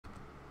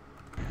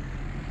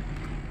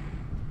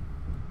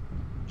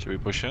Should we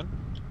push in?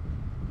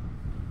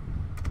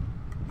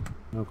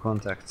 No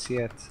contacts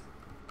yet.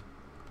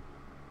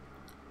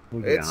 Oh,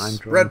 yeah, It's drawing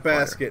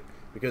Breadbasket,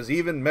 because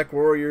even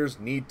Mechwarriors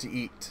need to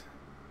eat.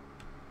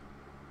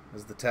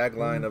 Is the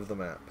tagline of the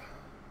map.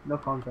 No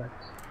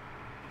contacts.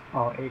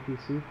 Oh,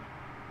 APC.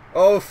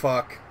 Oh,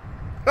 fuck.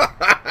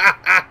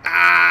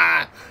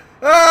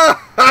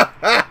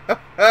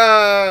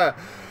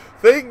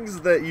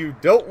 Things that you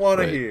don't want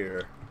to Right.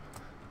 hear.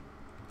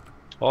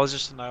 Well, I'll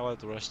just annihilate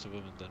the rest of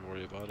them and then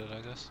worry about it,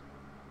 I guess.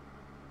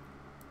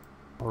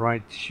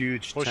 Alright,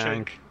 huge Pushing.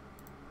 tank.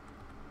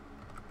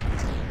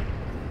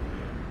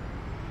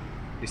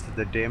 Is that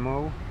the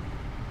demo?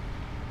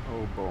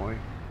 Oh boy.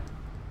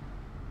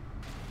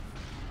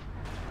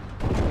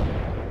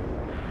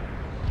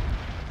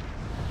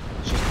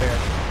 She's there.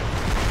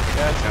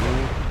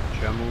 Jamu,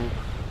 Jamu.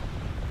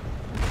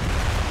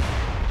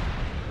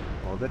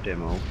 Oh, the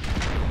demo.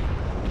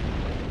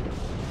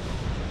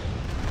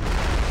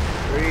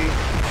 3,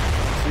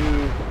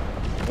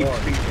 2,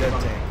 1. Dead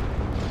tank.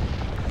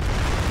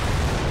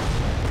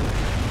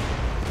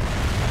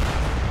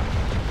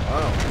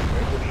 Wow,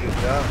 very good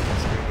job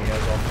considering he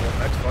has all 4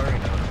 Mechwarrior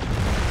now.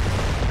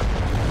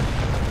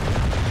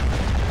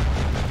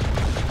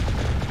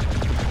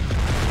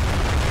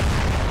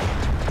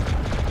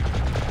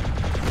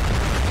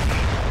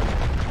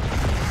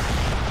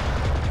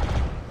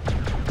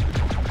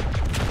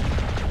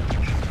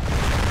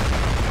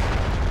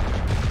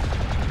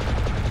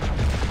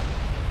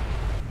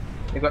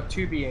 They got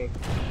 2 BA.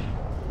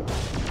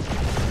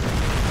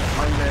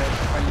 On the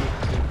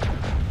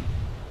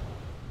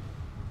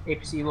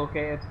APC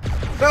located.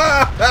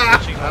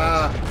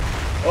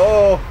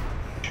 Oh,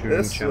 Two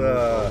this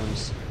Jamu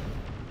bombs.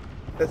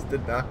 this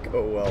did not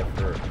go well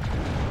for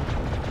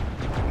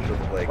the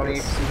Got Lakers.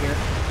 APC here.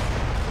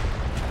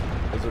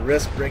 There's a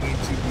risk bringing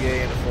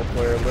 2BA in a full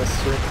player list,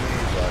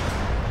 certainly, but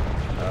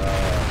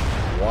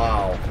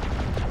wow.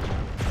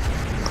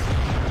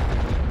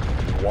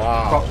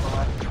 Wow. Got the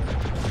left.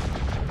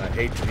 I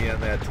hate to be on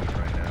that team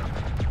right now.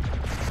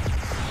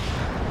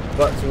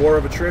 But it's a war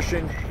of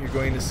attrition. You're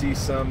going to see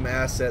some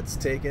assets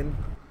taken,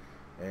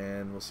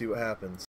 and we'll see what happens.